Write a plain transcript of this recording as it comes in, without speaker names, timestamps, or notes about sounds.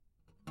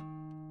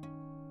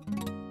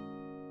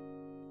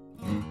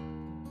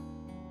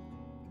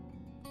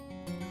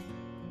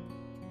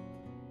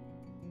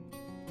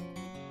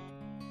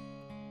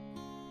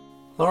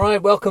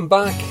Alright, welcome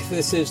back.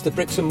 This is the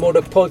Bricks and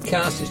Mortar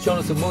Podcast. It's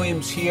Jonathan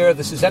Williams here.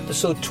 This is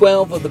episode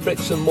 12 of the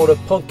Bricks and Mortar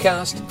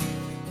Podcast.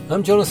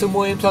 I'm Jonathan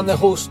Williams. I'm the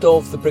host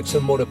of the Bricks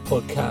and Mortar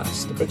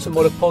Podcast. The Bricks and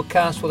Mortar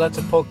Podcast, well, that's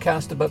a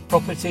podcast about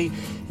property.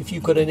 If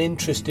you've got an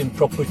interest in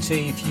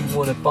property, if you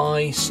want to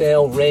buy,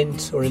 sell,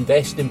 rent or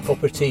invest in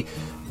property,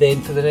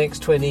 then for the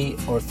next 20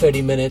 or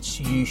 30 minutes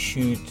you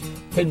should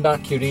pin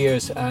back your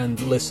ears and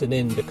listen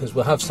in, because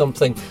we'll have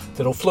something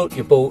that'll float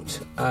your boat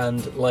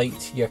and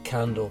light your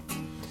candle.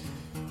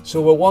 So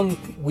we're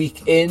 1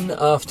 week in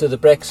after the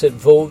Brexit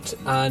vote,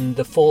 and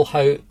the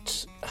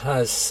fallout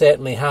has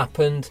certainly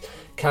happened.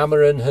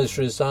 Cameron has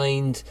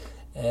resigned.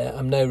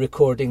 I'm now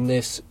recording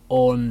this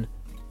on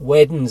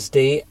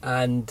Wednesday,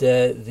 and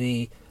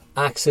the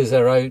axes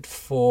are out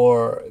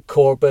for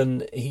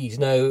Corbyn.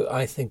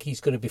 I think he's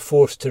going to be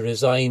forced to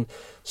resign.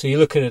 So you're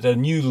looking at a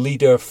new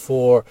leader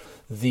for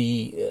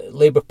the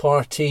Labour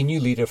Party, new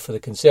leader for the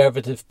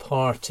Conservative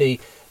Party.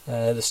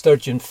 The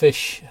sturgeon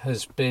fish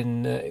has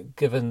been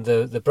given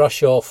the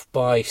brush off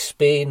by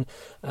Spain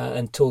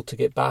and told to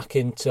get back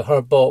into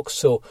her box.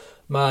 So,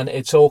 man,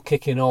 it's all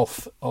kicking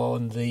off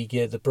on the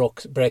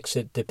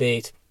Brexit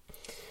debate.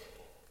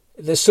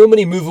 There's so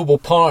many movable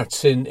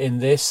parts in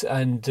this,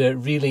 and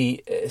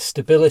really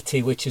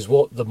stability, which is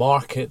what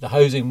the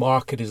housing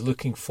market is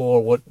looking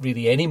for, what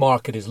really any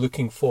market is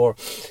looking for,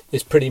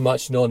 is pretty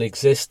much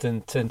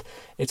non-existent. And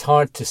it's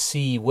hard to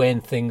see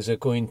when things are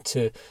going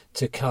to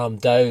calm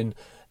down.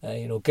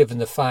 Given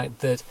the fact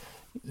that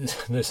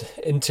there's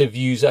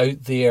interviews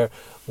out there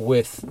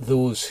with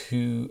those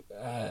who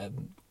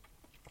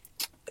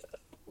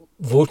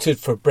voted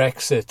for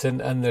Brexit,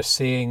 and they're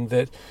saying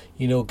that,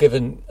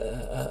 given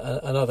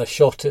another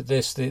shot at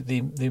this,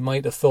 they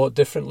might have thought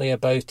differently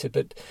about it.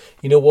 But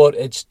you know what?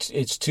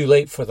 It's too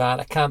late for that.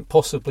 I can't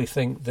possibly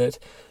think that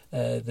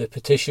the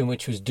petition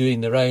which was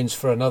doing the rounds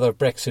for another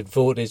Brexit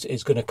vote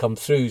is going to come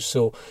through.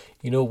 So,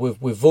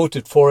 we've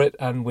voted for it,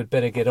 and we'd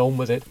better get on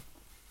with it.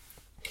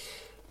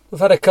 We've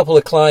had a couple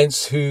of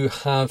clients who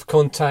have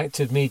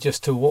contacted me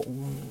just to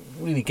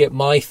really get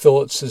my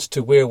thoughts as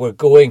to where we're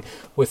going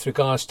with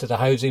regards to the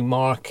housing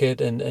market,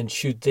 and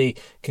should they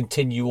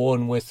continue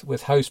on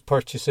with house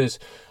purchases.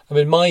 I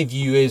mean, my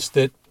view is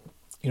that,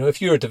 if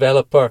you're a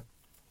developer,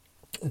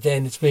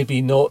 then it's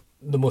maybe not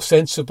the most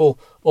sensible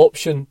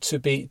option to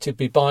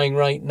be buying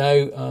right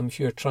now. If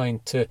you're trying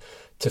to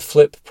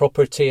flip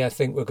property, I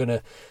think we're going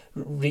to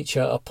reach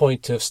a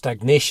point of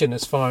stagnation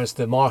as far as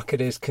the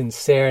market is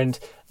concerned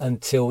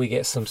until we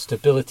get some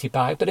stability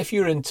back. But if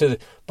you're into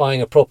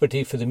buying a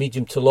property for the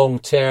medium to long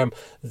term,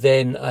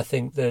 then I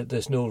think that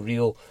there's no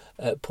real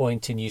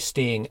point in you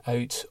staying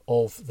out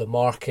of the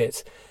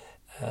market.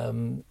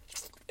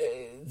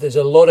 There's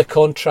a lot of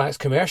contracts,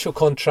 commercial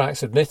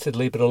contracts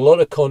admittedly, but a lot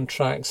of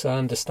contracts, I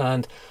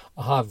understand,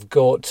 have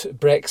got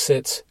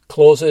Brexit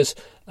clauses.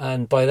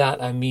 And by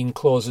that I mean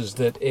clauses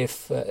that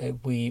if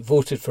we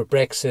voted for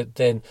Brexit,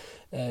 then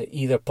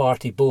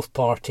both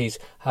parties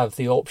have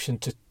the option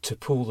to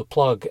pull the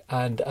plug.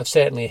 And I've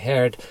certainly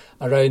heard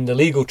around the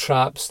legal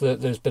traps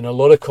that there's been a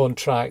lot of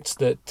contracts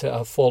that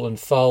have fallen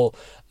foul.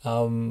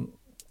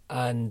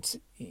 And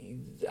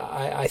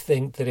I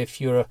think that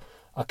if you're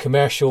a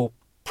commercial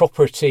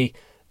property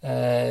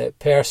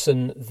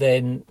person,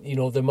 then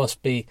there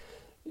must be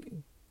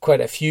quite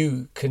a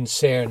few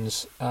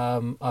concerns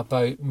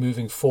about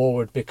moving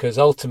forward, because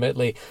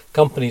ultimately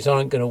companies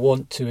aren't going to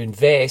want to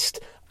invest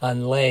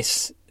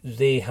unless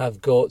they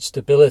have got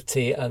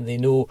stability and they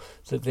know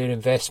that their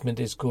investment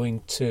is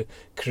going to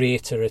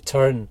create a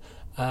return.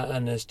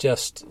 And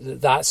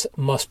that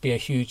must be a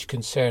huge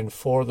concern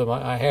for them.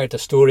 I heard a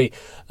story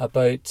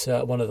about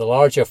one of the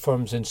larger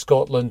firms in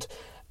Scotland,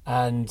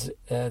 and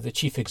the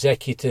chief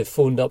executive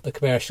phoned up the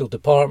commercial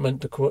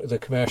department, the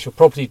commercial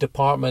property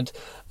department,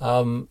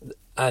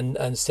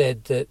 and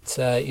said that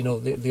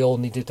they all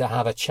needed to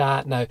have a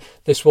chat. Now,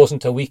 this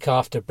wasn't a week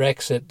after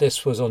Brexit.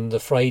 This was on the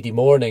Friday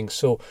morning.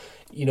 So,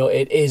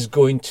 it is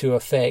going to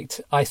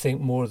affect, I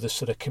think, more the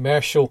sort of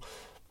commercial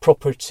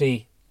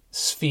property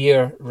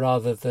sphere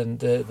rather than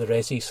the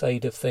resi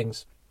side of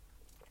things.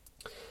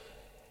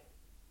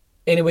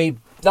 Anyway,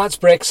 that's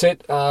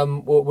Brexit.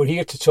 We're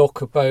here to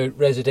talk about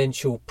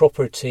residential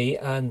property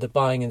and the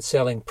buying and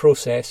selling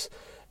process.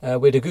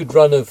 We had a good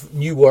run of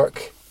new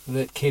work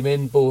that came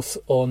in both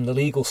on the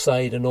legal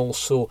side and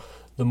also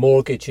the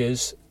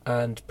mortgages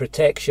and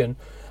protection.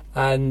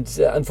 And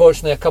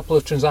unfortunately, a couple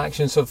of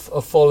transactions have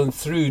fallen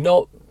through,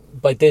 not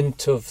by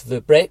dint of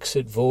the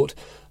Brexit vote,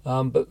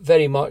 but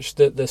very much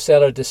that the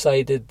seller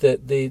decided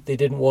that they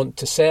didn't want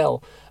to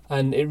sell.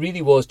 And it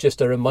really was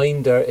just a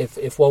reminder,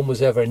 if one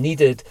was ever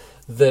needed,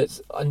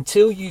 that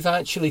until you've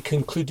actually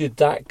concluded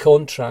that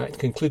contract,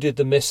 concluded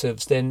the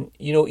missives, then,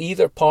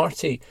 either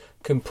party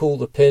can pull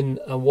the pin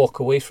and walk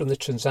away from the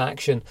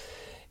transaction.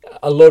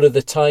 A lot of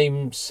the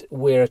times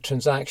where a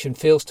transaction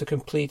fails to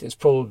complete, it's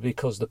probably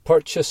because the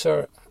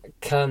purchaser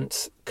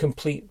can't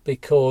complete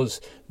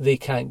because they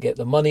can't get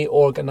the money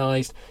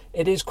organised.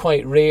 It is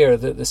quite rare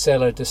that the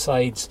seller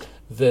decides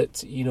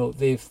that, you know,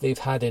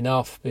 they've had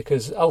enough,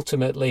 because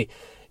ultimately,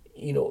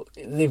 you know,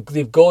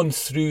 they've gone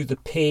through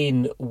the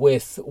pain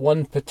with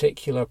one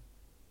particular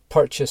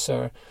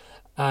purchaser,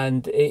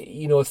 and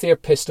you know, if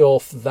they're pissed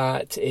off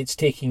that it's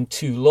taking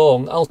too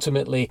long,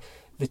 ultimately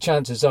the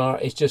chances are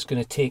it's just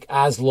going to take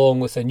as long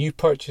with a new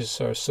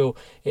purchaser. So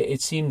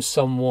it seems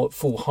somewhat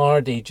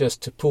foolhardy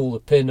just to pull the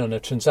pin on a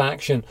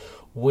transaction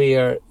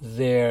where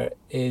there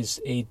is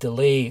a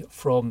delay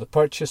from the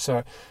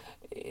purchaser.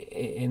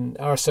 In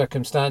our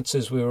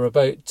circumstances, we were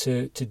about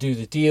to do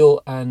the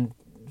deal, and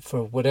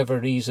for whatever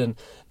reason,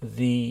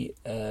 the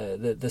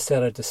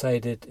seller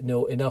decided,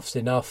 no, enough's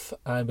enough,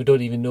 and we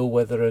don't even know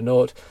whether or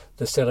not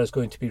the seller is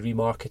going to be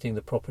remarketing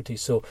the property.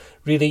 So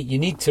really, you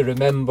need to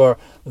remember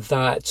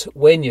that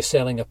when you're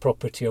selling a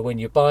property or when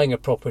you're buying a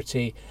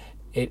property,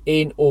 it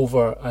ain't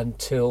over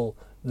until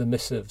the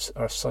missives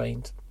are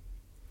signed.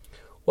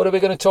 What are we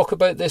going to talk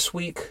about this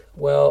week?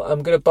 Well,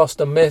 I'm going to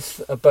bust a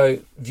myth about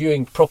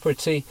viewing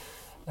property.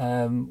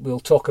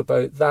 We'll talk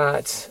about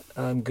that.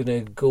 I'm going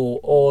to go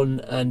on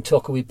and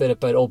talk a wee bit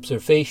about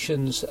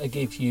observations. I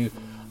gave you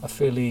a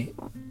fairly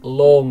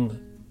long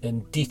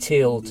and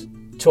detailed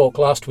talk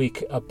last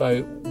week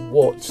about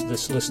what the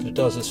solicitor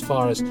does as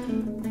far as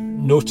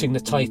noting the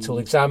title,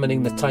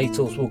 examining the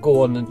titles. We'll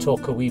go on and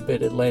talk a wee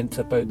bit at length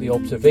about the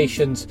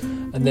observations,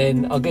 and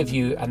then I'll give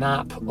you an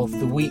app of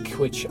the week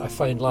which I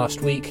found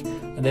last week,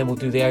 and then we'll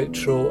do the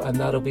outro, and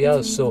that'll be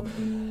us. So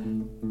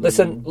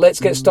listen, let's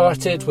get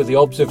started with the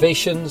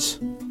observations.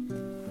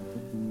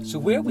 So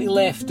where we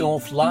left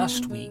off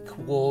last week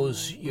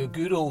was your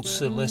good old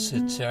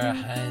solicitor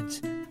had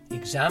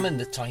examined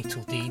the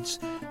title deeds.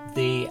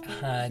 They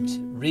had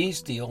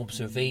raised the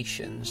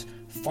observations,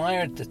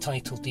 fired the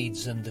title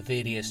deeds and the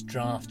various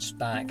drafts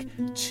back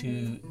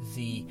to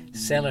the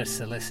seller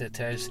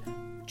solicitors.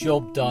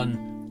 Job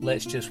done.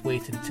 Let's just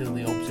wait until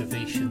the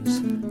observations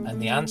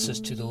and the answers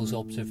to those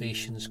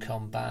observations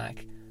come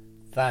back.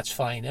 That's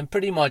fine. And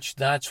pretty much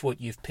that's what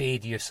you've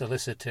paid your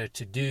solicitor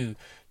to do,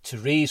 to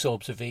raise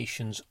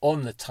observations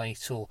on the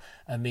title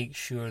and make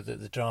sure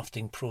that the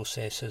drafting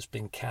process has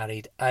been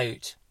carried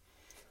out.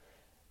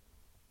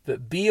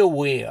 But be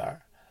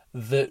aware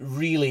that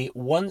really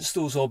once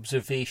those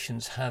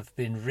observations have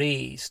been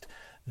raised,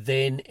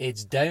 then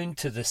it's down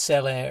to the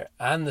seller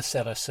and the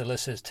seller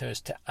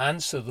solicitors to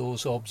answer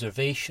those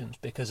observations,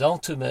 because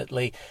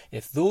ultimately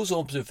if those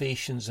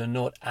observations are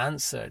not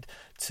answered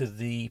to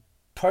the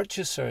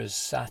purchaser's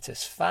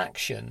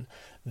satisfaction,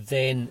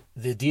 then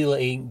the deal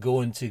ain't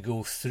going to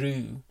go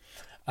through.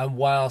 And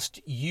whilst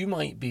you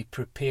might be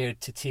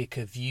prepared to take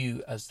a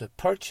view as the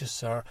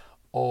purchaser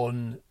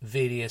on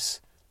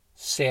various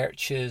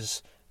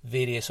searches,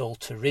 various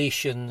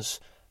alterations,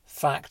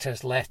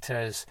 factors,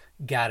 letters,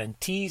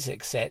 guarantees,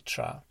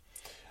 etc.,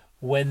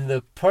 when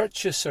the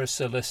purchaser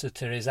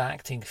solicitor is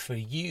acting for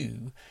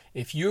you,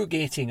 if you're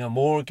getting a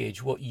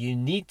mortgage, what you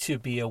need to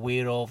be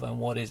aware of, and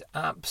what is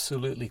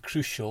absolutely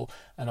crucial,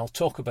 and I'll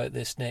talk about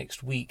this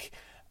next week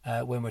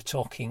when we're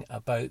talking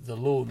about the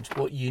loans,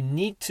 what you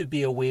need to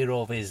be aware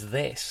of is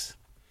this: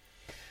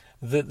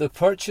 that the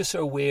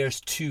purchaser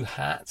wears two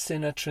hats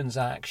in a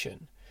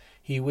transaction.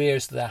 He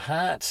wears the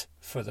hat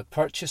for the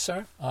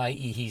purchaser,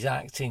 i.e. he's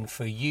acting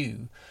for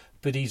you,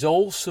 but he's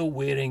also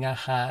wearing a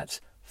hat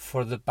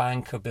for the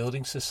bank or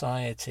building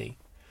society.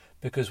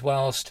 Because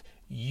whilst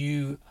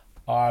you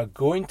are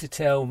going to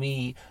tell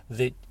me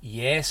that,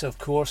 yes, of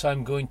course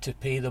I'm going to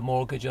pay the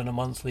mortgage on a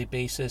monthly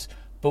basis,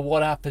 but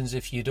what happens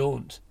if you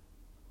don't?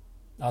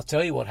 I'll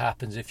tell you what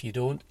happens if you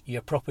don't.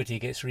 Your property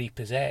gets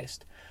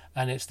repossessed.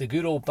 And it's the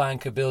good old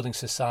bank or building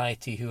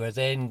society who are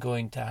then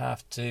going to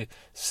have to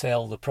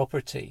sell the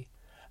property.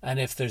 And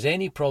if there's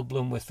any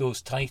problem with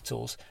those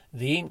titles,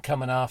 they ain't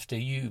coming after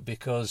you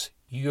because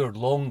you're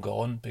long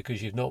gone,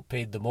 because you've not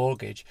paid the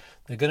mortgage.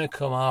 They're going to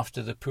come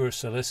after the poor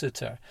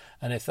solicitor.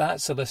 And if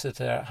that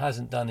solicitor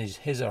hasn't done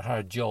his or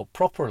her job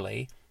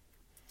properly,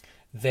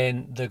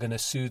 then they're going to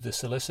sue the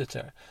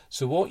solicitor.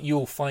 So what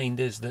you'll find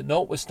is that,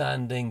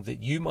 notwithstanding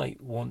that you might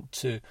want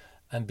to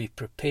and be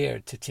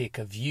prepared to take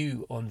a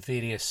view on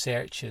various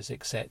searches,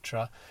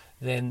 etc.,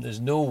 then there's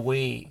no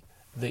way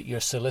that your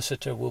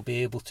solicitor will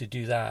be able to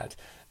do that,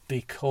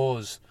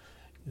 because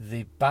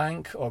the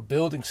bank or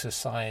building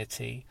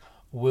society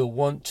will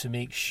want to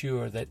make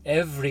sure that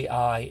every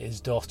I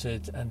is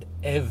dotted and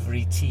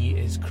every T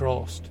is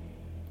crossed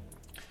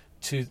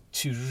to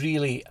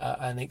really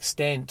an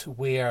extent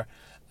where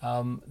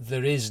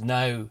there is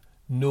now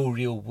no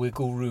real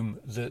wiggle room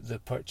that the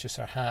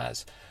purchaser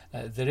has.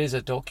 There is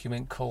a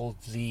document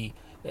called the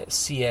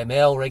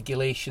CML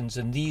regulations,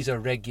 and these are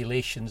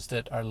regulations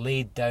that are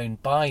laid down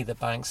by the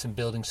banks and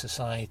building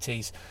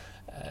societies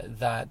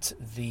that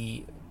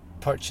the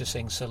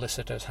purchasing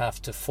solicitors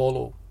have to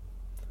follow.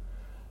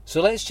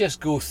 So let's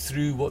just go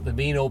through what the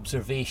main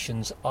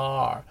observations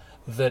are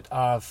that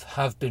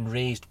have been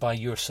raised by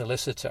your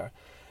solicitor.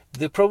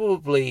 They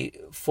probably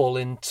fall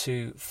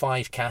into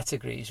 5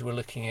 categories. We're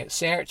looking at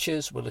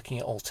searches, we're looking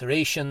at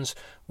alterations,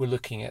 we're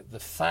looking at the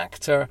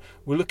factor,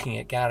 we're looking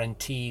at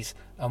guarantees,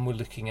 and we're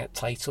looking at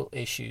title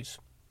issues.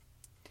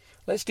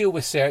 Let's deal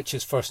with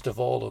searches first of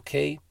all,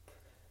 okay?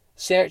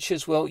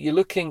 Searches, well, you're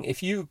looking,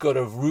 if you've got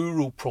a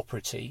rural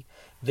property,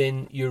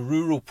 then your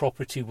rural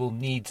property will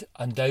need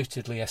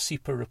undoubtedly a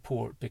SEPA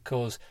report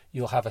because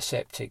you'll have a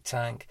septic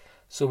tank.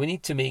 So we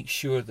need to make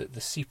sure that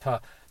the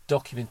SEPA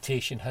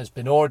documentation has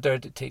been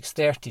ordered. It takes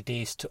 30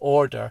 days to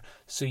order,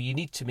 so you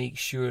need to make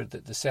sure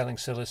that the selling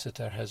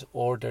solicitor has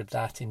ordered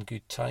that in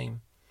good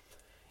time.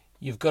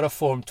 You've got a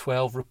Form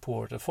 12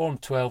 report. A Form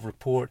 12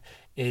 report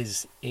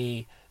is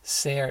a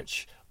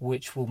search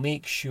which will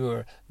make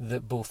sure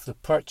that both the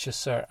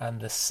purchaser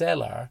and the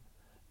seller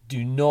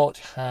do not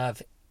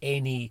have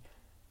any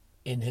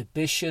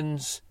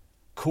inhibitions,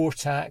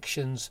 court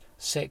actions,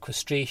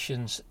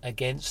 sequestrations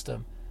against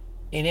them.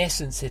 In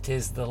essence, it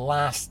is the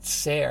last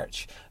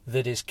search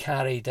that is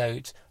carried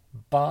out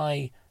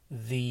by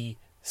the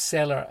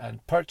seller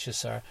and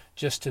purchaser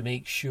just to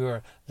make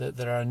sure that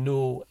there are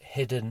no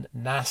hidden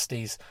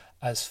nasties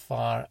as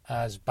far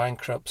as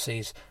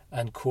bankruptcies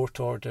and court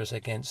orders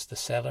against the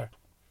seller.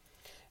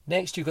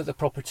 Next, you've got the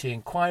property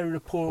inquiry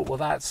report. Well,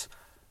 that's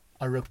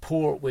a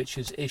report which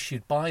is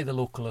issued by the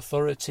local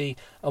authority,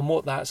 and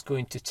what that's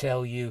going to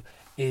tell you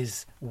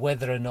is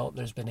whether or not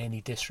there's been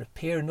any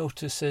disrepair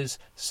notices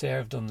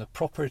served on the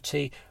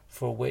property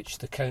for which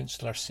the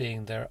council are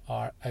saying there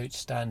are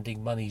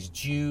outstanding monies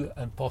due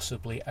and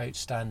possibly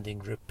outstanding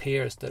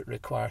repairs that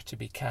require to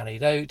be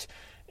carried out.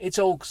 It's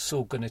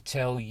also going to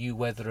tell you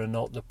whether or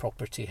not the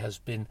property has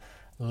been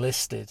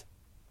listed.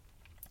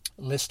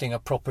 Listing a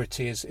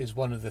property is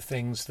one of the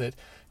things that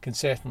can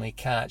certainly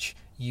catch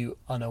you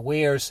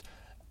unawares,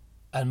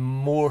 and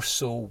more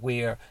so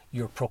where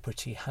your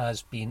property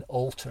has been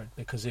altered,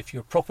 because if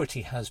your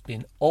property has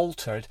been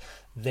altered,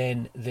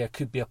 then there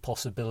could be a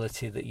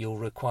possibility that you'll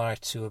require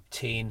to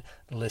obtain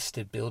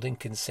listed building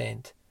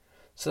consent.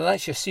 So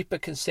that's your SEPA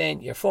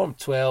consent, your Form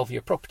 12,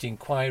 your property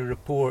inquiry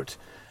report.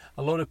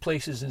 A lot of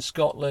places in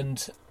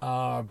Scotland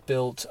are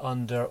built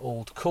under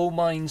old coal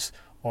mines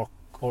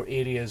or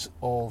areas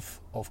of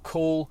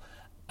coal,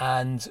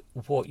 and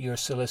what your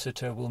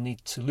solicitor will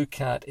need to look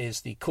at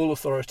is the Coal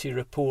Authority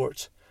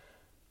report.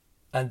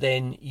 And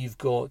then you've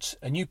got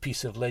a new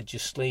piece of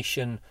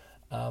legislation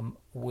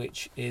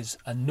which is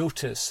a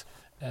notice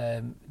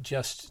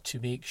just to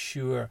make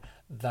sure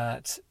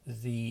that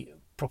the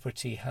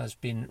property has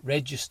been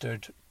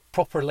registered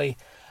properly.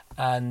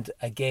 And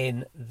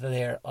again,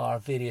 there are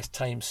various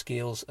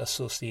timescales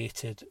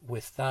associated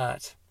with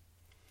that.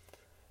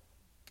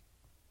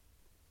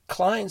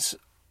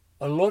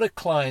 A lot of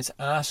clients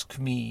ask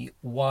me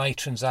why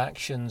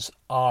transactions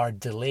are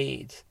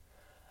delayed.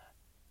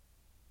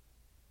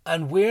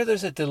 And where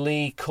there's a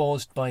delay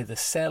caused by the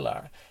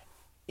seller,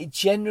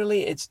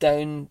 generally it's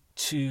down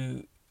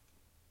to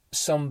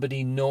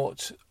somebody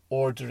not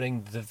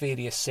ordering the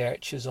various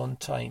searches on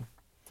time.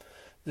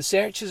 The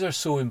searches are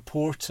so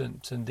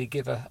important, and they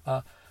give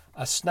a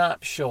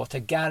snapshot, a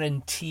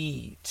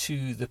guarantee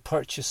to the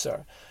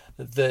purchaser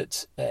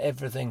that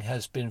everything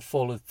has been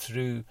followed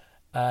through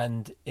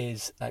and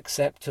is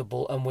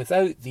acceptable. And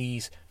without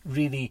these,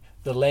 really,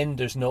 the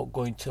lender's not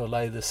going to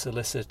allow the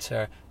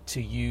solicitor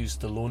to use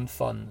the loan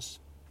funds.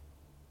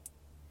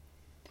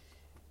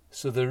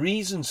 So the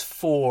reasons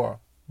for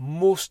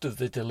most of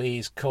the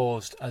delays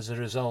caused as a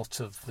result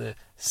of the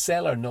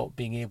seller not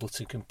being able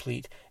to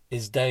complete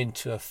is down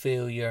to a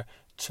failure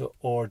to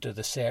order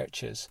the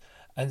searches.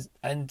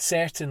 And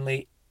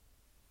certainly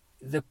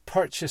the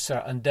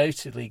purchaser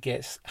undoubtedly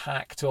gets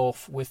hacked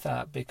off with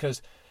that,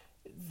 because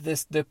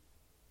the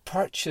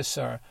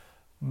purchaser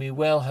may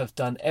well have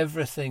done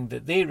everything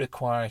that they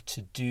require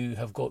to do,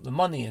 have got the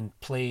money in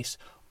place,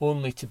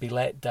 only to be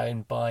let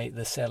down by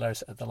the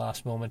sellers at the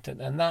last moment.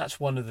 And that's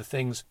one of the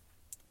things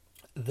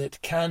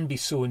that can be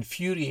so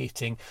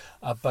infuriating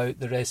about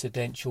the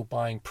residential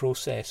buying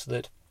process,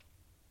 that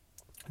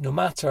no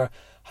matter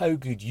how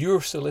good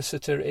your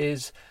solicitor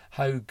is,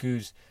 how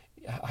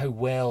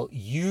well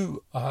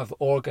you have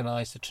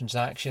organised the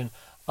transaction,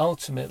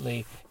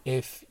 ultimately,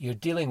 if you're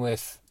dealing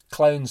with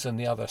clowns on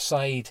the other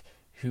side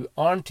who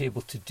aren't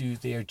able to do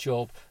their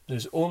job,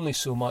 there's only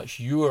so much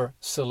your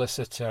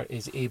solicitor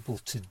is able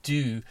to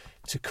do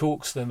to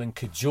coax them and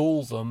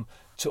cajole them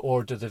to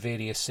order the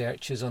various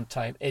searches on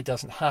time. It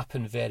doesn't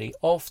happen very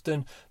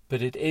often,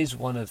 but it is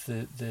one of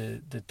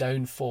the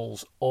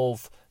downfalls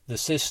of the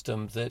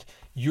system, that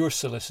your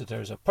solicitor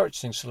as a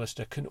purchasing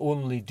solicitor can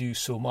only do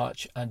so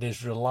much and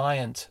is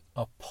reliant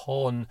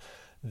upon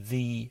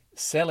the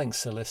selling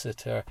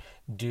solicitor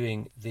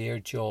doing their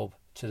job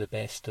to the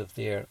best of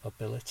their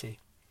ability.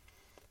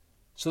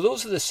 So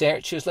those are the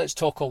searches. Let's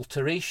talk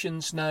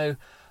alterations now.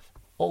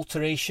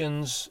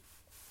 Alterations,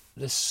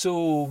 there's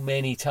so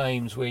many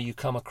times where you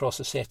come across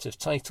a set of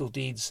title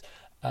deeds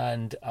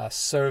and a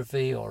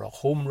survey or a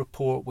home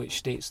report which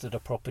states that a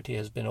property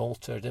has been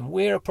altered. And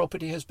where a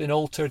property has been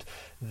altered,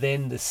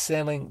 then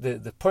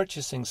the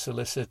purchasing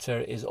solicitor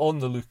is on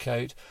the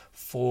lookout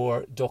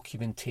for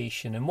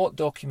documentation. And what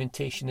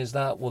documentation is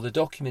that? Well, the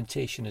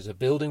documentation is a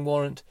building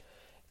warrant,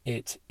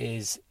 it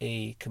is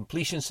a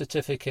completion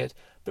certificate,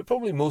 but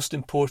probably most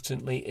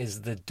importantly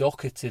is the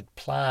docketed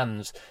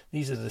plans.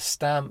 These are the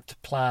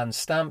stamped plans,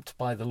 stamped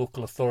by the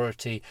local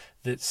authority,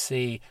 that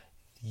say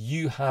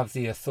you have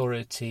the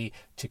authority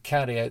to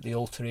carry out the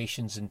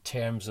alterations in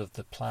terms of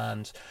the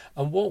plans.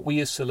 And what we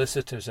as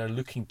solicitors are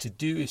looking to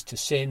do is to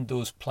send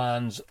those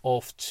plans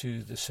off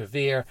to the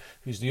surveyor,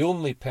 who's the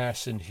only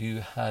person who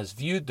has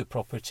viewed the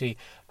property,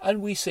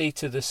 and we say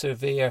to the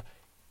surveyor,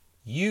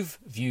 you've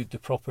viewed the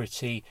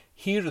property,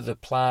 here are the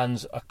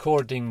plans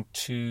according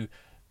to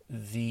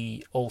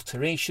the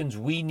alterations.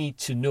 We need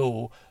to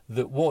know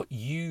that what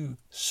you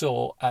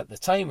saw at the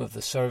time of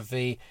the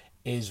survey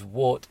is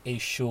what is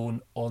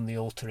shown on the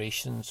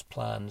alterations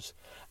plans.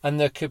 And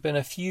there could have been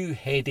a few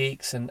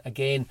headaches, and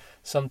again,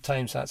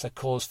 sometimes that's a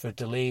cause for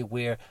delay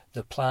where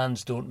the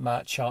plans don't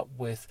match up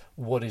with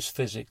what is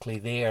physically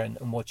there,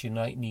 and what you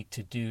might need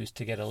to do is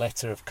to get a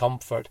letter of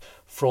comfort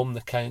from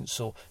the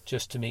council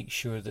just to make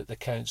sure that the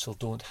council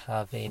don't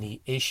have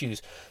any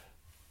issues.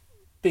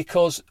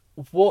 Because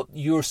what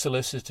your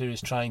solicitor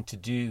is trying to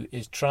do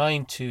is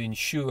trying to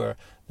ensure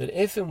that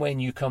if and when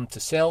you come to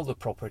sell the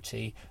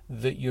property,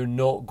 that you're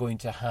not going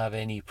to have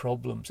any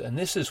problems. And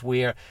this is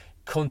where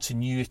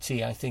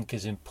continuity, I think,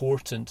 is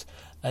important.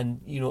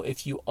 And,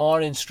 if you are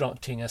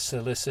instructing a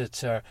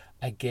solicitor,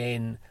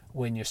 again,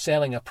 when you're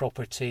selling a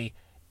property,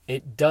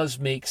 it does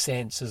make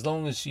sense, as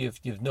long as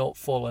you've not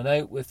fallen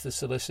out with the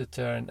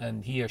solicitor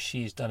and he or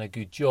she's done a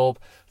good job,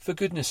 for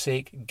goodness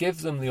sake,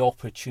 give them the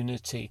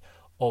opportunity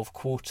of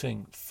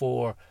quoting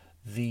for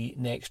the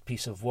next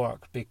piece of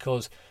work,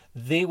 because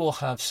they will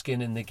have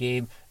skin in the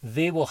game,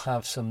 they will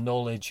have some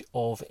knowledge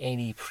of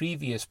any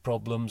previous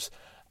problems,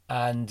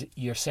 and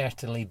you're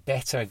certainly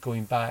better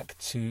going back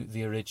to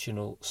the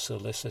original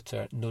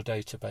solicitor, no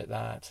doubt about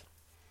that.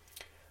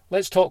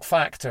 Let's talk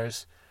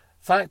factors.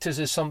 Factors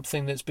is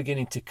something that's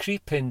beginning to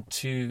creep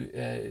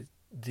into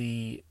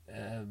the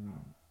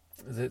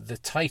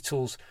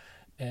titles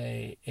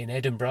in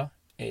Edinburgh.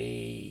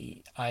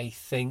 I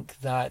think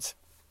that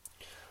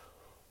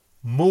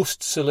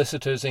most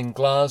solicitors in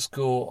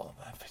Glasgow,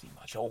 pretty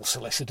much all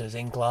solicitors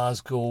in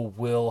Glasgow,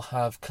 will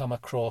have come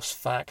across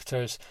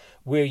factors.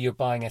 Where you're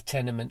buying a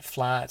tenement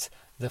flat,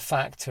 the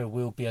factor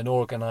will be an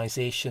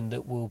organisation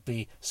that will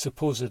be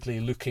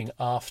supposedly looking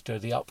after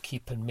the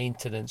upkeep and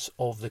maintenance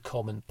of the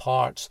common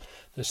parts.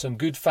 There's some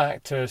good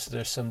factors,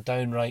 there's some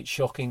downright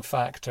shocking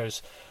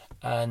factors,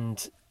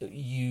 and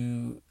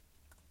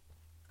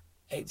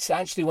it's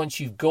actually,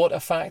 once you've got a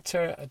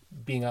factor,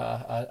 being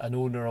an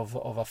owner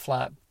of a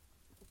flat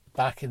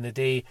back in the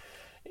day,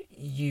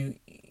 you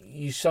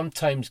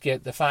sometimes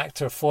get the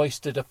factor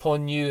foisted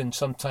upon you, and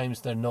sometimes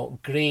they're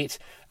not great,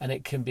 and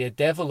it can be a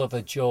devil of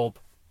a job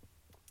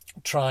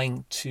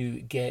trying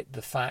to get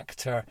the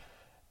factor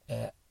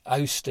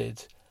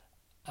ousted.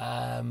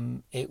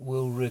 It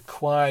will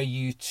require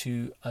you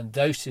to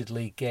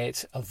undoubtedly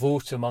get a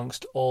vote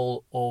amongst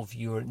all of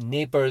your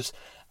neighbours,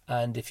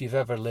 and if you've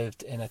ever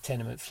lived in a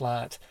tenement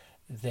flat,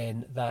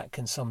 then that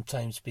can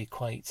sometimes be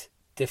quite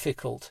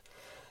difficult.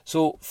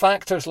 So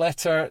factors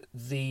letter,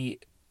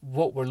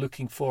 what we're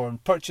looking for in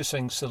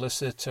purchasing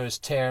solicitors'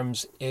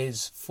 terms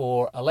is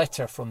for a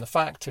letter from the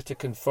factor to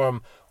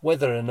confirm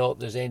whether or not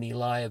there's any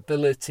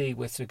liability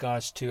with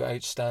regards to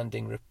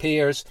outstanding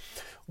repairs,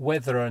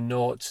 whether or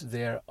not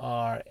there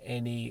are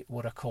any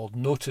what are called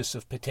notice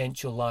of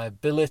potential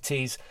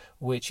liabilities,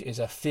 which is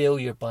a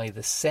failure by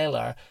the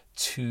seller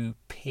to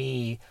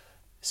pay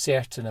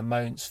certain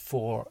amounts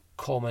for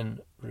common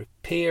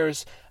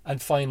repairs.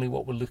 And finally,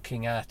 what we're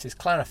looking at is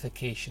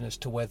clarification as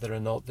to whether or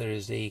not there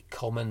is a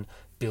common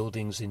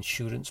buildings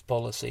insurance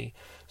policy.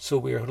 So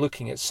we're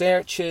looking at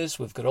searches,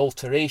 we've got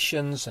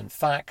alterations and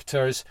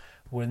factors.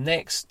 We're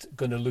next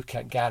going to look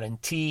at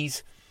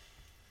guarantees.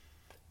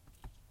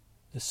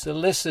 The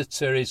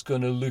solicitor is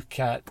going to look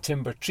at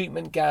timber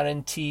treatment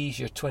guarantees,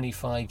 your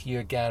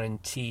 25-year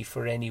guarantee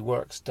for any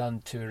works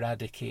done to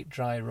eradicate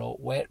dry rot,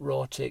 wet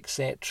rot,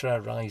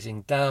 etc.,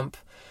 rising damp.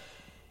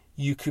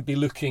 You could be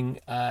looking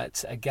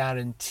at a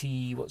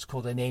guarantee, what's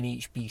called an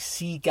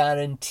NHBC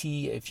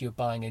guarantee. If you're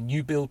buying a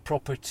new build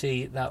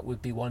property, that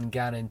would be one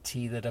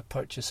guarantee that a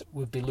purchaser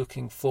would be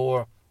looking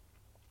for.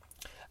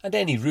 And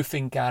any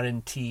roofing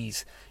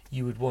guarantees,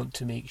 you would want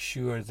to make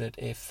sure that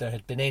if there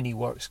had been any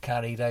works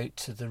carried out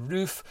to the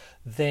roof,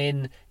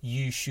 then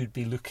you should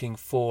be looking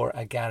for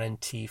a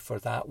guarantee for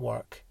that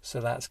work.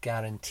 So that's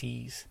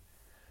guarantees.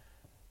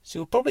 So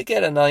you'll probably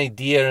get an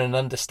idea and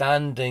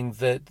understanding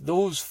that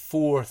those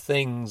four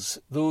things,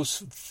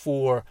 those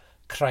four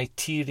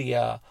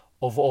criteria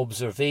of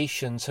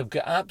observations have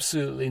got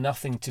absolutely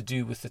nothing to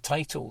do with the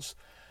titles.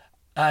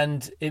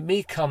 And it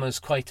may come as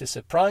quite a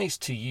surprise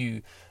to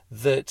you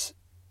that,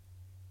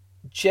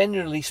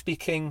 generally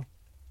speaking,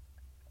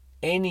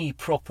 any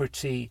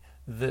property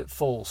that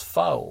falls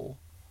foul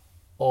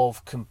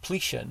of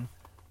completion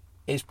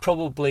is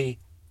probably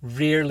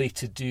rarely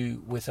to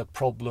do with a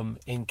problem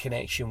in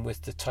connection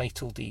with the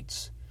title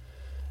deeds.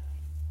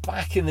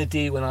 Back in the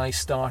day when I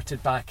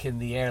started, back in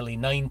the early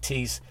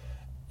 90s,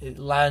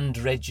 land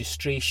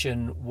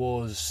registration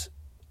was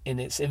in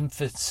its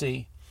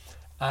infancy,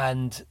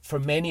 and for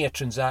many a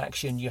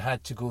transaction you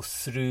had to go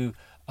through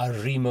a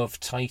ream of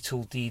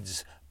title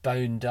deeds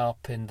bound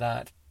up in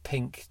that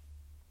pink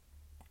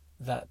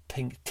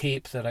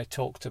tape that I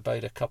talked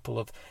about a couple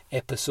of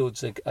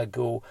episodes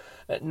ago.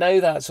 Now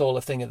that's all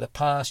a thing of the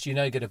past. You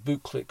now get a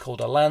booklet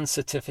called a land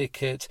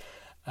certificate,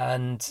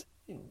 and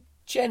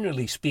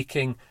generally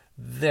speaking,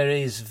 there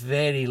is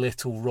very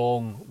little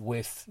wrong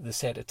with the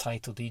set of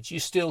title deeds. You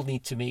still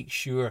need to make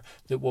sure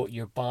that what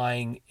you're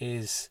buying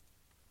is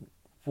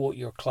what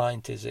your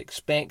client is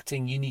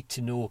expecting. You need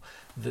to know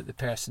that the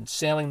person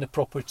selling the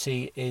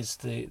property is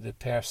the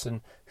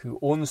person who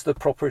owns the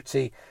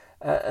property.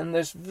 And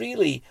there's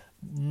really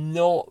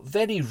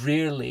very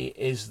rarely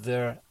is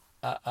there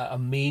a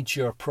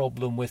major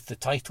problem with the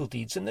title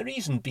deeds. And the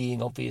reason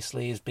being,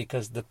 obviously, is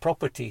because the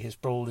property has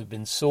probably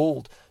been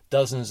sold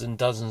dozens and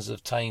dozens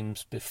of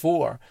times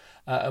before.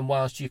 And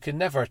whilst you can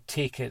never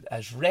take it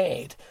as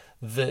read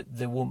that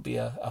there won't be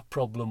a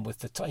problem with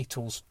the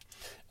titles,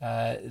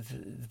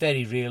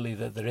 very rarely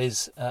that there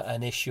is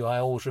an issue. I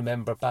always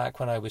remember back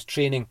when I was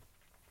training,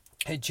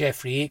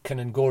 Jeffrey Aitken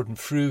and Gordon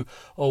Frew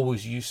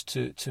always used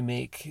to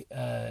make,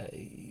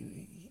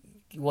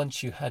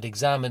 once you had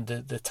examined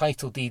the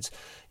title deeds,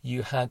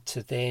 you had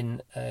to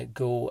then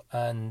go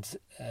and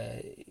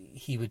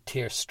he would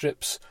tear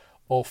strips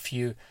off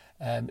you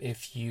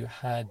if you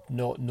had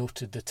not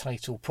noted the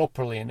title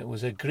properly. And it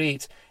was a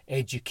great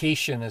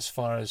education as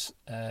far as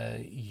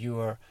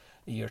your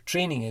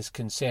training is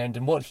concerned.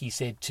 And what he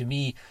said to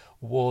me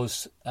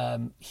was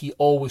he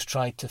always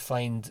tried to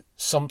find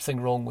something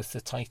wrong with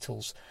the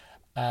titles,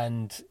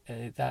 and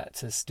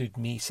that has stood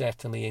me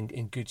certainly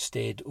in good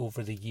stead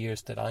over the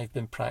years that I've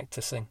been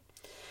practicing.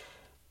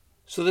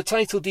 So the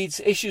title deeds,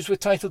 issues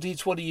with title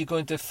deeds, what are you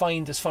going to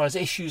find as far as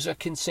issues are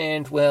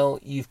concerned? Well,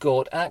 you've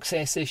got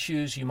access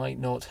issues. You might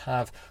not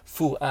have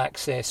full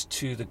access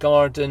to the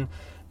garden.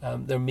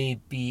 There may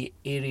be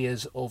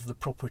areas of the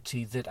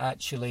property that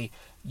actually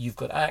you've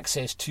got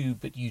access to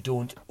but you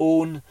don't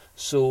own.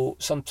 So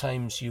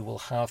sometimes you will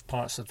have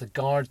parts of the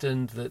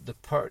garden that the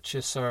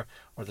purchaser,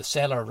 or the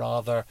seller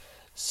rather,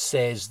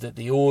 says that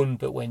they own,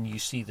 but when you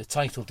see the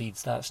title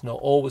deeds, that's not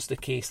always the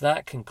case.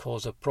 That can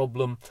cause a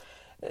problem.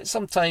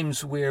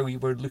 Sometimes where we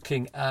were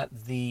looking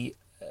at the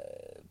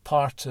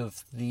part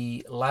of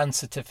the land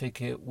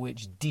certificate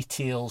which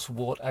details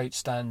what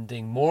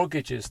outstanding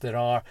mortgages there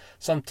are,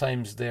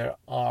 sometimes there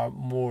are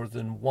more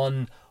than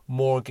one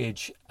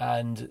mortgage,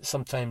 and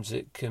sometimes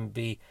it can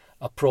be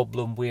a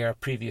problem where a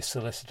previous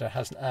solicitor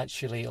hasn't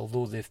actually,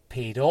 although they've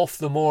paid off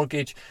the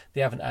mortgage,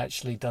 they haven't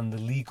actually done the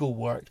legal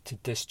work to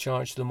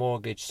discharge the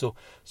mortgage. So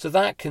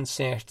that can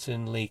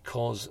certainly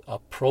cause a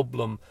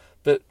problem.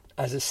 But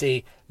as I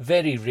say,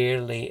 very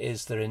rarely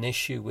is there an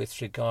issue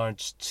with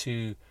regards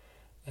to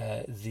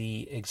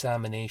the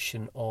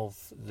examination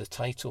of the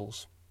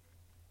titles.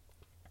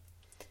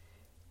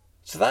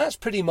 So that's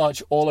pretty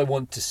much all I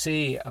want to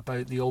say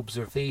about the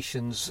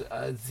observations.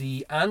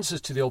 The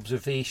answers to the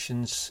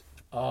observations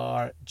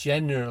are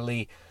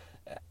generally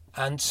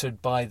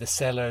answered by the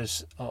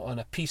sellers on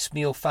a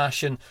piecemeal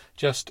fashion.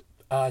 Just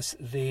as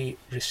they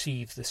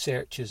receive the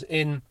searches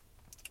in,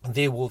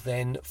 they will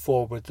then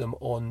forward them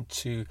on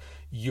to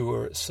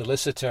your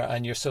solicitor,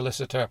 and your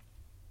solicitor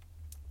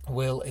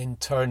will in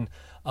turn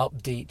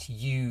update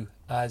you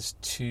as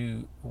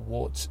to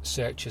what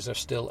searches are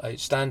still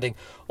outstanding.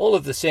 All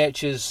of the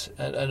searches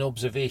and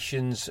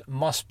observations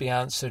must be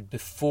answered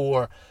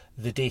before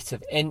the date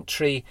of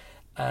entry,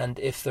 and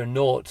if they're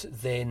not,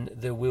 then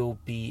there will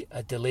be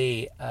a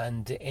delay,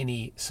 and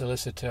any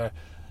solicitor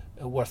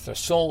worth their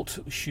salt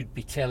should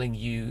be telling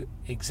you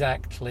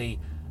exactly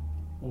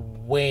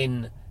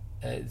when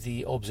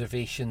the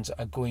observations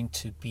are going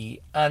to be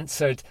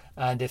answered,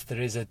 and if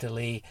there is a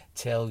delay,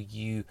 tell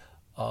you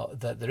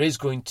that there is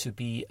going to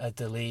be a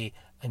delay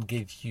and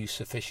give you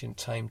sufficient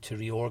time to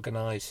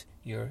reorganise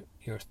your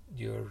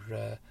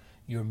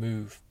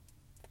move.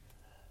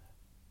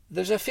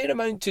 There's a fair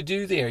amount to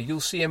do there. You'll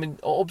see,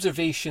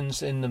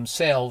 observations in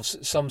themselves,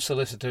 some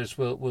solicitors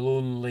will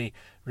only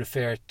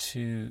refer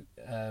to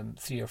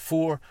 3 or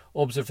 4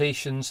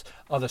 observations.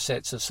 Other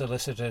sets of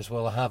solicitors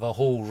will have a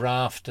whole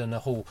raft and a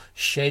whole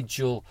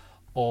schedule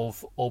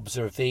of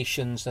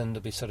observations, and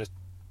there'll be sort of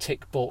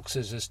tick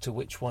boxes as to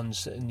which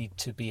ones need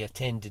to be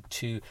attended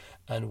to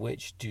and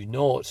which do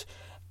not.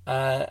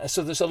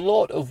 So there's a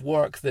lot of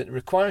work that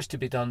requires to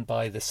be done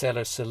by the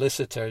seller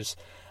solicitors,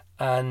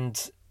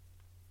 and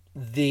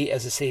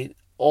as I say,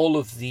 all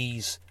of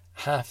these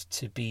have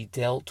to be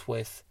dealt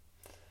with.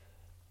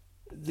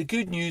 The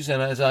good news, and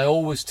as I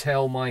always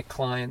tell my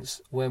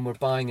clients when we're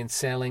buying and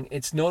selling,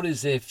 it's not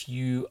as if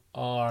you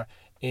are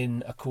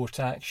in a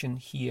court action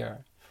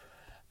here.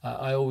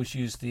 I always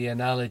use the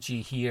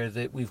analogy here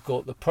that we've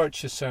got the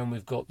purchaser and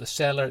we've got the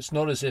seller. It's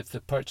not as if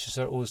the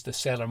purchaser owes the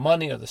seller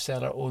money or the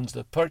seller owns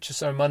the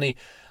purchaser money.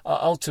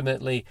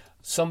 Ultimately,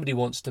 somebody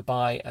wants to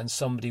buy and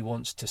somebody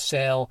wants to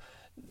sell.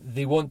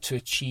 They want to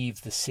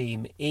achieve the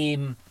same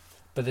aim.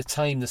 By the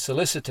time the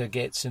solicitor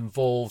gets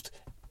involved,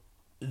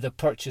 the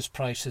purchase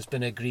price has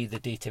been agreed, the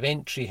date of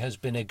entry has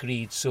been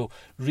agreed. So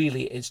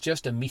really, it's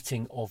just a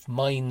meeting of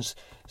minds.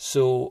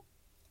 So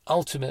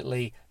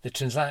ultimately, the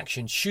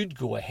transaction should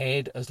go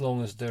ahead as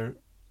long as there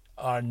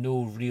are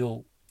no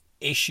real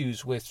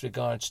issues with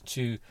regards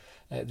to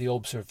the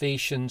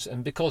observations.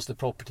 And because the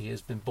property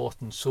has been bought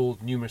and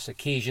sold numerous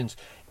occasions,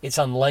 it's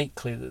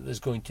unlikely that there's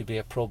going to be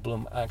a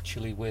problem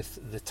actually with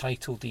the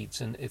title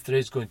deeds. And if there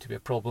is going to be a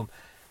problem,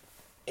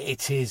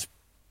 it is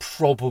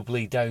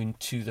probably down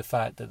to the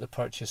fact that the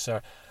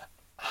purchaser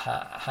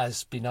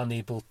has been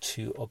unable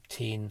to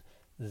obtain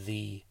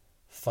the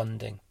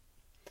funding.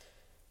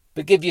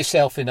 But give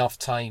yourself enough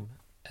time.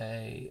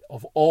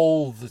 Of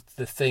all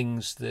the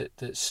things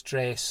that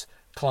stress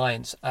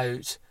clients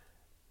out,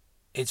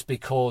 it's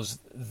because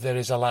there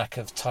is a lack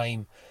of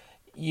time.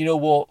 You know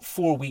what?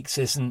 4 weeks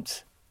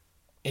isn't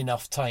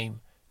enough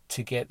time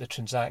to get the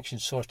transaction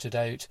sorted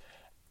out.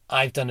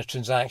 I've done a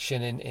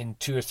transaction in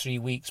 2 or 3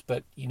 weeks,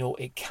 but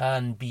it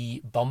can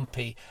be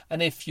bumpy.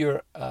 And if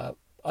you're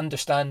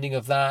understanding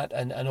of that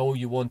and all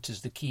you want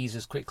is the keys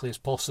as quickly as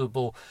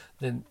possible,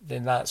 then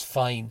that's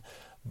fine.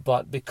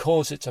 But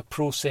because it's a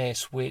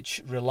process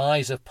which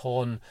relies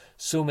upon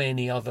so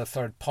many other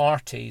third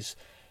parties,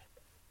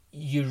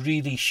 you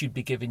really should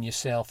be giving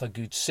yourself a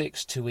good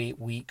 6 to 8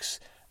 weeks.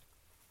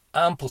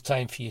 Ample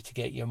time for you to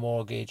get your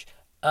mortgage,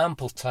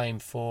 ample time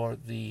for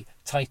the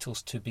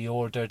titles to be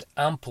ordered,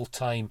 ample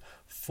time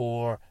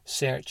for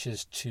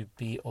searches to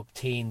be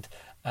obtained,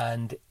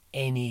 and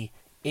any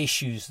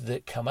issues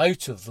that come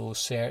out of those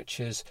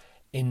searches,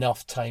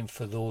 enough time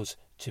for those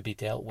to be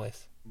dealt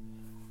with.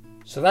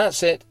 So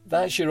that's it.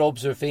 That's your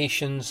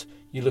observations.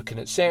 You're looking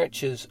at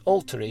searches,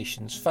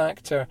 alterations,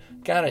 factor,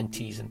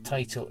 guarantees and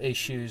title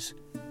issues.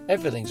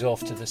 Everything's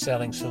off to the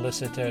selling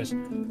solicitors.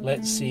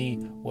 Let's see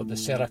what the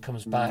seller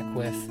comes back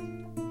with,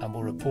 and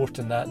we'll report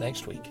on that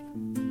next week.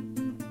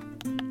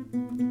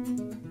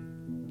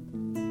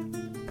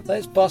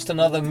 Let's bust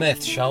another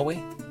myth, shall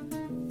we?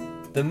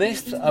 The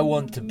myth I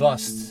want to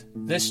bust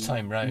this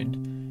time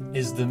round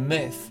is the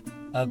myth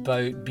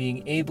about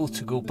being able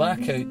to go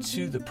back out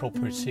to the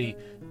property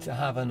to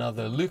have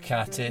another look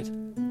at it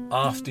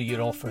after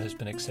your offer has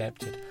been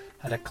accepted.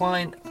 Had a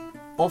client,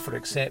 offer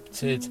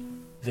accepted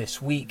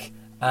this week,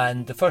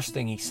 and the first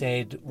thing he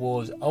said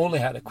was, I only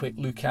had a quick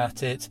look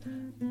at it,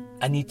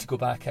 I need to go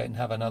back out and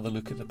have another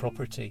look at the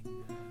property.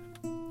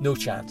 No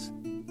chance.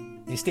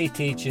 The estate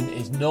agent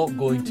is not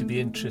going to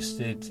be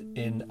interested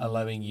in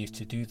allowing you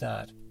to do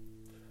that.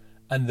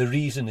 And the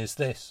reason is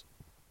this.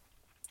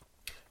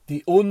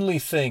 The only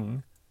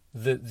thing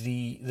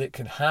that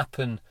can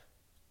happen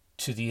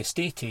to the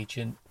estate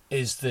agent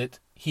is that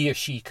he or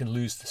she can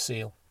lose the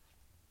sale.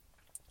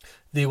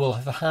 They will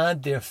have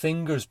had their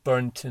fingers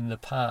burnt in the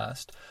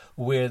past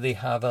where they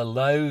have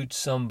allowed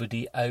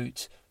somebody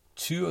out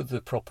to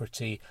the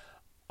property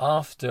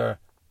after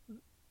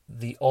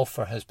the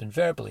offer has been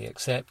verbally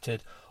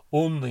accepted,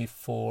 only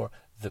for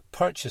the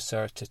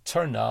purchaser to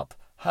turn up,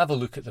 have a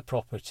look at the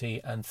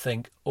property and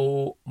think,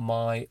 oh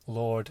my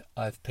lord,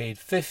 I've paid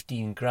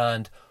 15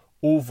 grand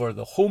over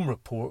the home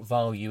report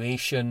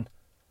valuation.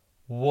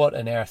 What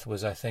on earth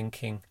was I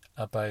thinking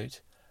about?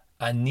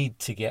 I need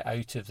to get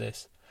out of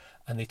this.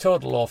 And they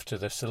toddle off to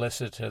the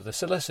solicitor. The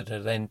solicitor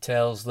then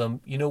tells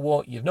them, you know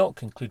what, you've not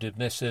concluded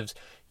missives.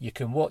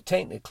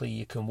 Technically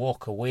you can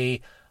walk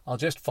away. I'll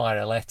just fire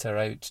a letter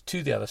out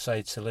to the other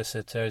side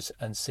solicitors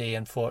and say,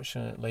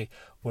 unfortunately,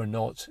 we're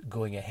not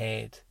going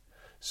ahead.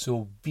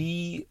 So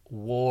be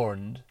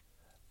warned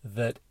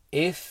that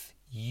if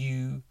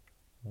you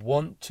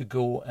want to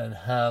go and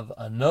have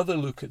another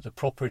look at the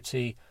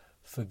property,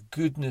 for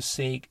goodness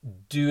sake,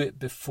 do it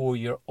before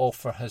your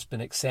offer has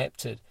been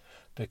accepted.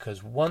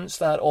 Because once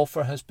that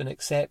offer has been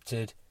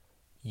accepted,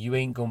 you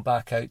ain't going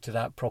back out to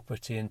that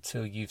property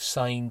until you've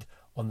signed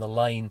on the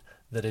line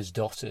that is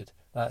dotted.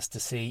 That's to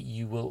say,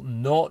 you will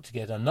not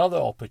get another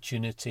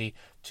opportunity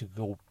to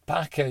go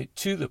back out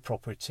to the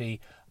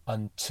property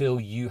until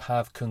you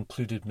have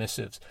concluded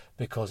missives.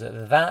 Because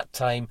at that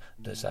time,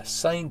 there's a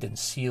signed and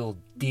sealed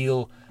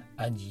deal,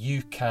 and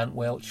you can't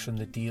welch from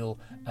the deal,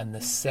 and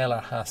the seller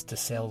has to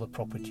sell the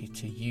property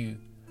to you.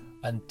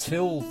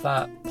 Until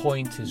that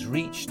point is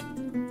reached,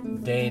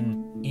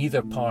 then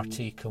either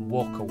party can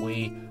walk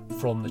away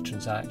from the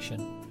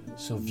transaction.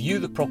 So view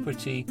the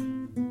property,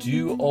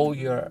 do all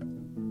your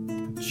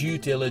due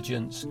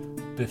diligence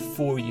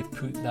before you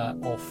put that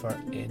offer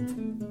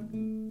in.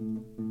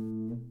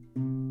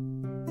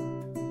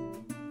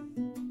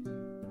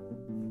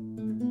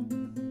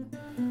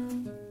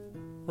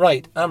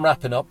 Right, I'm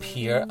wrapping up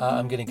here.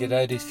 I'm going to get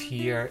out of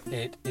here.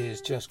 It is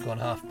just gone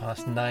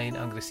 9:30. I'm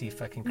going to see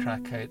if I can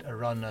crack out a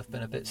run. I've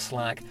been a bit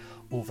slack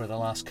over the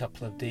last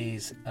couple of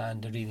days,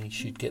 and I really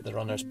should get the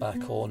runners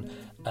back on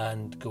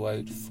and go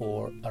out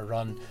for a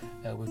run.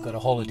 We've got a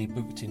holiday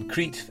booked in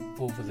Crete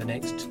over the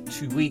next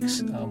 2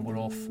 weeks. We're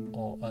off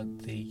at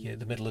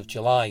the middle of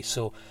July,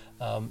 so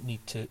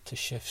need to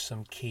shift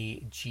some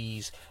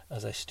kgs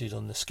as I stood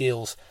on the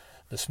scales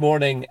this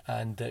morning,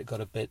 and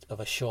got a bit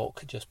of a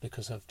shock just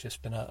because I've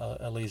just been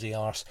a lazy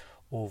arse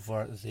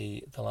over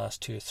the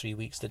last 2 or 3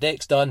 weeks. The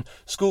deck's done,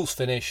 school's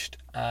finished,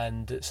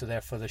 and so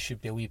therefore there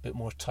should be a wee bit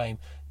more time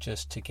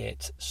just to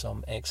get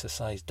some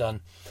exercise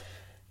done.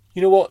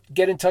 You know what?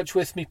 Get in touch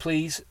with me,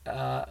 please.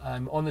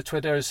 I'm on the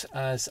Twitters,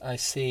 as I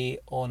say,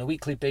 on a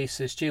weekly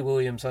basis,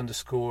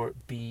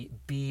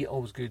 jwilliams_bb.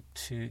 Always good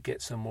to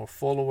get some more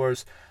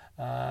followers.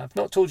 I've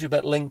not told you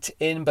about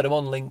LinkedIn, but I'm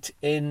on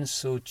LinkedIn,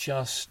 so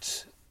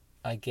just,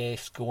 I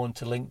guess, go on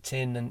to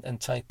LinkedIn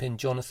and type in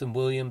Jonathan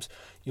Williams.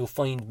 You'll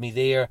find me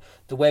there.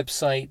 The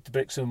website, the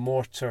Bricks and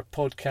Mortar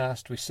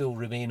Podcast, we still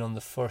remain on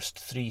the first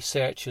 3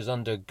 searches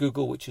under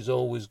Google, which is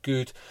always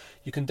good.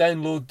 You can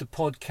download the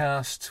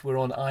podcast. We're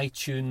on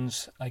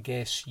iTunes. I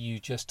guess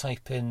you just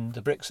type in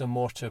the Bricks and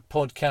Mortar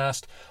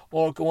Podcast,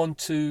 or go on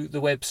to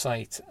the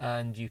website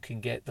and you can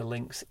get the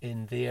links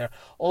in there.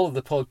 All of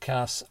the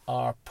podcasts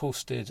are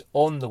posted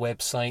on the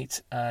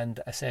website, and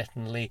I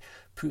certainly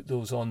put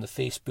those on the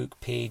Facebook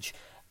page.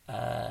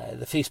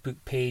 The Facebook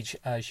page,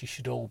 as you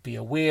should all be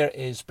aware,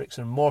 is Bricks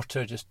and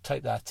Mortar. Just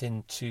type that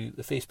into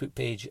the Facebook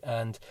page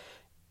and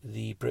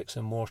the Bricks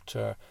and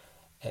Mortar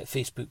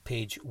Facebook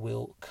page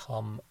will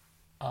come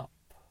up.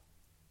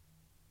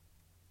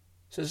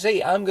 So to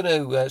say, I'm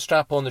going to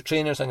strap on the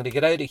trainers. I'm going to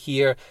get out of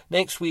here.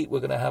 Next week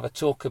we're going to have a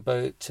talk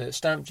about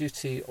stamp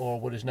duty, or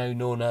what is now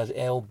known as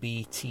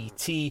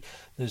LBTT.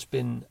 There's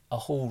been a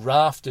whole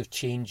raft of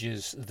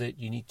changes that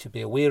you need to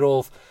be aware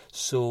of.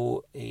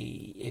 So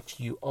if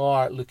you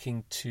are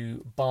looking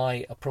to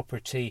buy a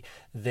property,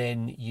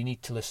 then you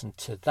need to listen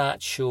to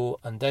that show,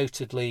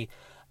 undoubtedly.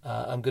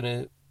 I'm going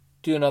to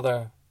do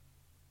another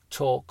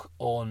talk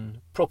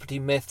on property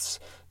myths.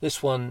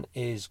 This one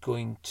is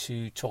going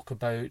to talk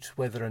about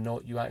whether or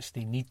not you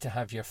actually need to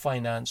have your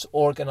finance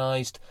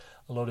organised.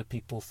 A lot of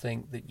people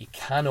think that you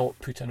cannot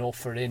put an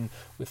offer in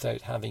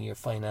without having your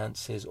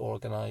finances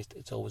organised.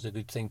 It's always a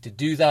good thing to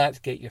do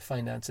that, get your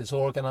finances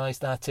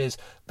organised, that is,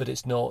 but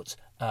it's not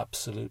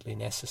absolutely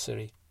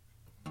necessary.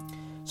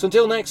 So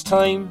until next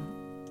time,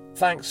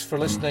 thanks for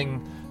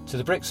listening to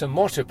the Bricks and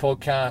Mortar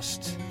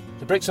Podcast.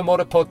 The Bricks and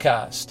Mortar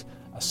Podcast,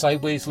 a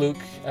sideways look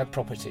at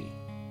property.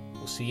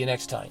 We'll see you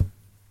next time.